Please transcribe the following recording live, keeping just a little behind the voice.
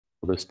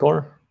The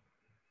store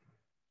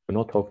will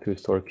not talk to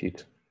store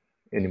kit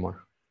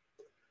anymore.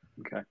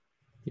 Okay.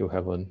 You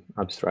have an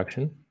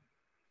abstraction,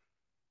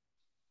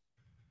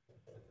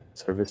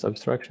 service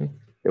abstraction.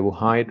 It will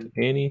hide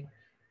any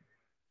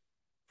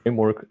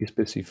framework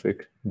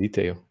specific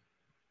detail.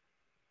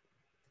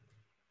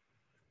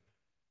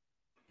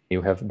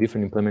 You have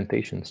different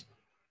implementations.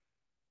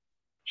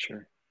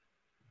 Sure.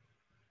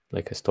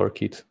 Like a store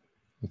kit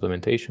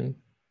implementation.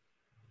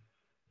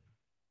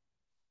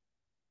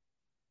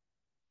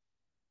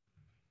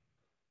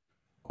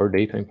 Or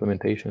data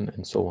implementation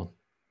and so on.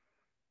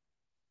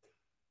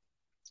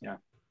 Yeah.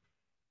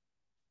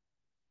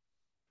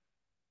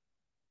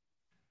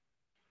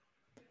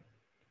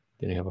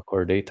 Then you have a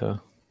core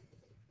data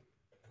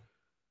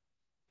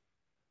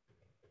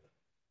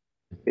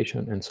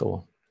and so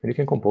on. And you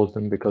can compose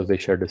them because they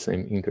share the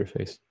same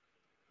interface.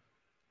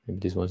 Maybe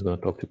this one's going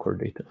to talk to core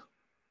data.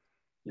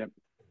 Yep.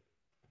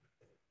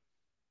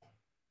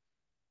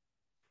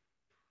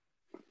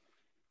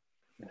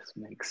 This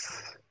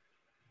makes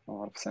a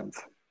lot of sense.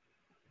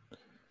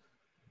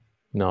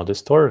 Now the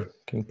store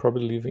can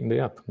probably live in the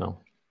app now.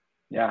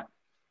 Yeah.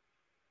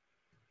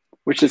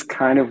 Which is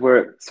kind of where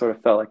it sort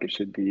of felt like it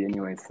should be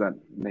anyway, so that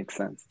makes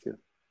sense too.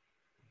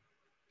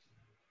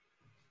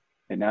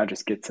 It now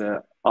just gets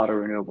a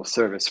auto-renewable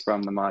service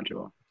from the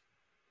module.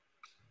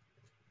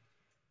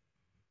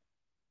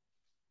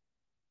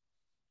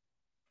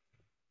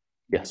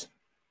 Yes.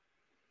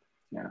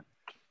 Yeah.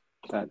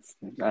 That's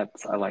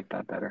I like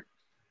that better.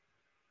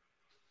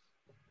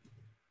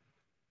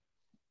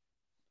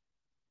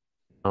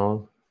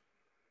 Now,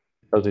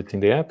 because it's in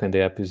the app and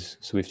the app is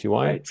Swift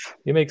UI, Right.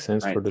 it makes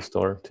sense for the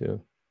store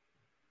to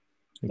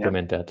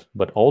implement Yep. that.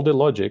 But all the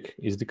logic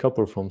is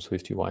decoupled from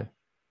Swift UI.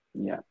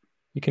 Yeah.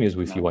 You can use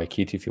with UI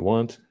Kit if you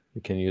want.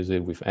 You can use it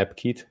with App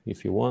Kit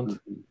if you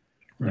want.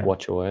 Right.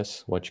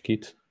 WatchOS, Watch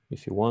Kit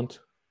if you want.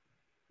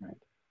 Right.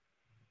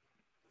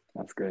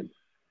 That's good.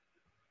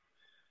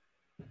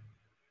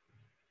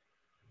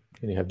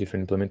 And you have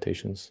different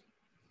implementations.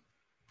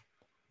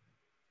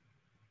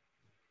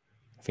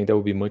 I think that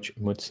would be much,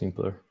 much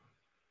simpler.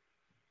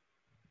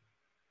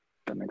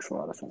 That makes a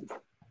lot of sense.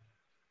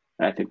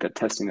 And I think that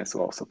testing this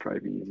will also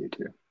probably be easier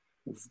too.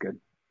 This is good.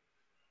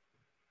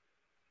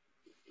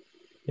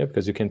 Yeah,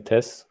 because you can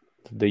test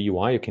the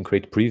UI. You can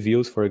create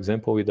previews, for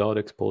example, without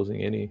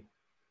exposing any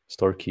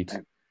store kit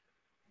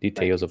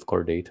details of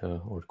core data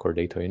or core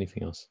data or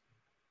anything else.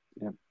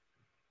 Yep.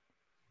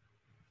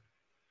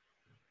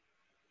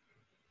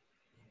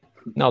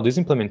 Now, these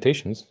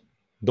implementations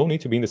don't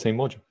need to be in the same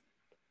module.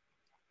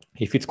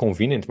 If it's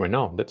convenient right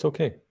now, that's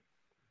okay.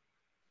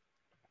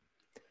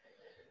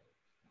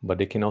 But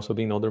they can also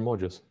be in other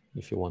modules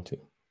if you want to.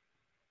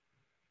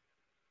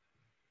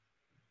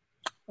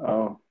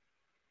 Oh.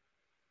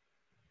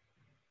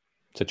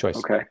 It's a choice.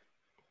 Okay.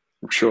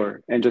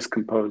 Sure. And just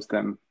compose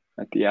them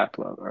at the app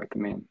level or at the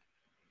main.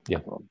 Yeah.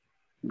 Level.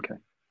 Okay.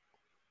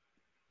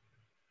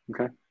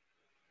 Okay.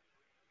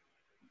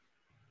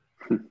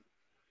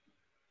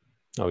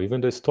 Now,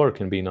 even the store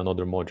can be in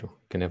another module.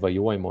 You can have a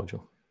UI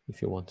module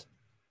if you want.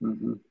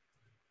 Mm-hmm.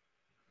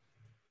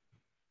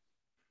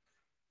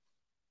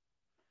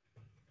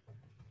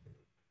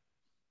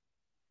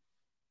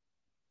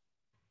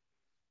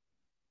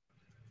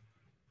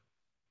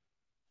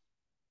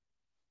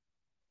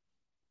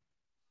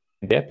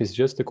 The app is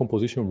just the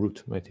composition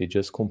root, right? It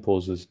just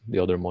composes the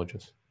other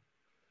modules.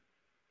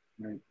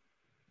 Right.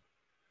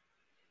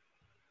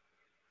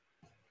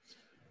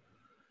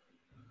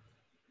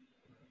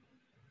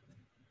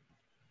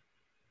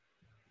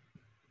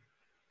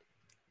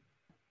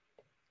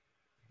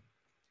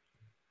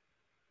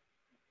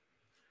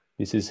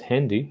 This is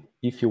handy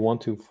if you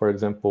want to, for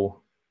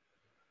example,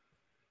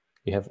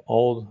 you have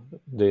all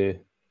the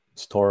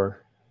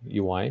store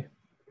UI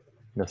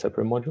in a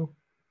separate module.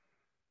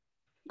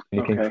 And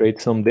you can create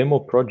some demo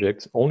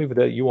projects only with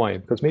that UI,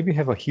 because maybe you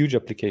have a huge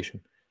application.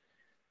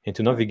 And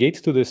to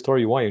navigate to the store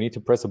UI, you need to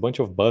press a bunch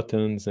of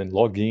buttons and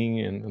log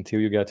in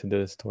until you get to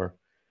the store.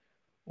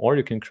 Or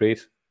you can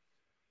create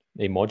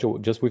a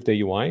module just with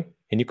the UI,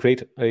 and you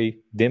create a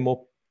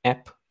demo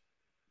app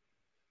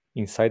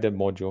inside that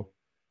module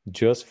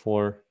just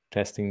for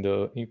testing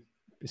the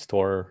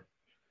store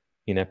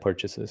in-app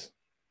purchases.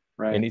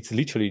 Right. And it's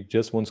literally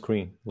just one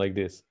screen like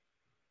this,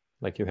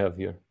 like you have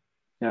here.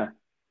 Yeah.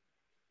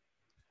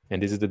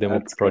 And this is the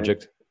demo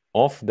project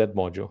of that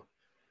module.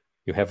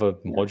 You have a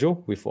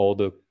module with all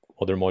the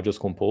other modules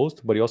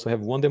composed, but you also have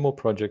one demo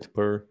project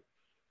per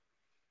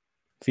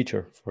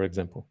feature, for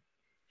example.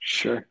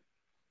 Sure.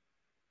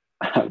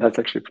 That's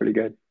actually pretty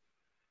good.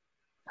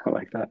 I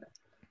like that.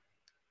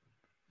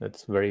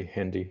 That's very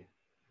handy.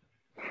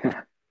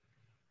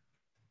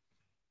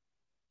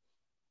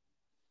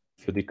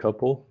 If you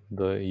decouple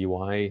the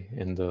UI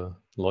and the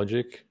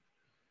logic,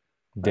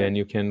 then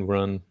you can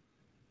run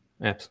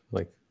apps,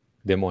 like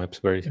demo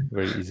apps, very,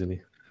 very easily.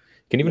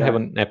 You can even have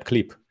an app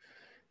clip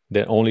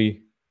that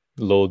only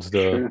loads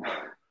the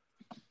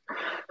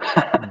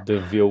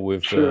view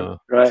with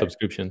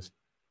subscriptions.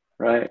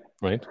 Right.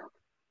 Right?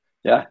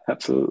 Yeah,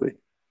 absolutely.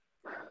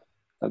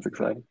 That's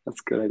exciting. That's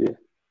a good idea.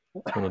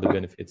 It's one of the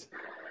benefits.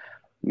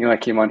 Knew I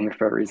came on here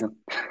for a reason.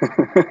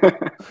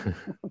 You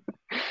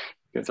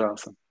guys are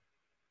awesome.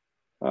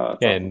 That's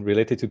awesome. And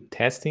related to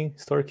testing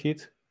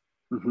StoreKit,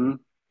 Mm-hmm.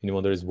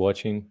 anyone that is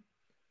watching,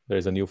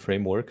 there's a new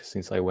framework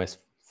since iOS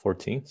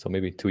 14, so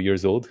maybe 2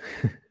 years old,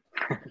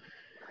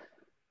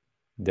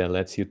 that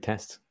lets you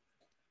test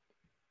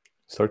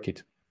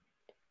StoreKit.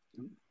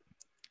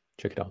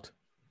 Check it out.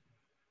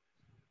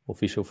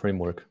 Official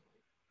framework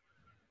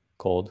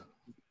called,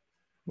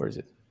 where is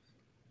it?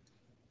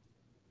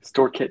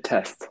 StoreKit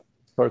test.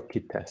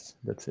 StoreKit test.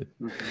 That's it.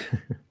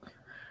 Mm-hmm.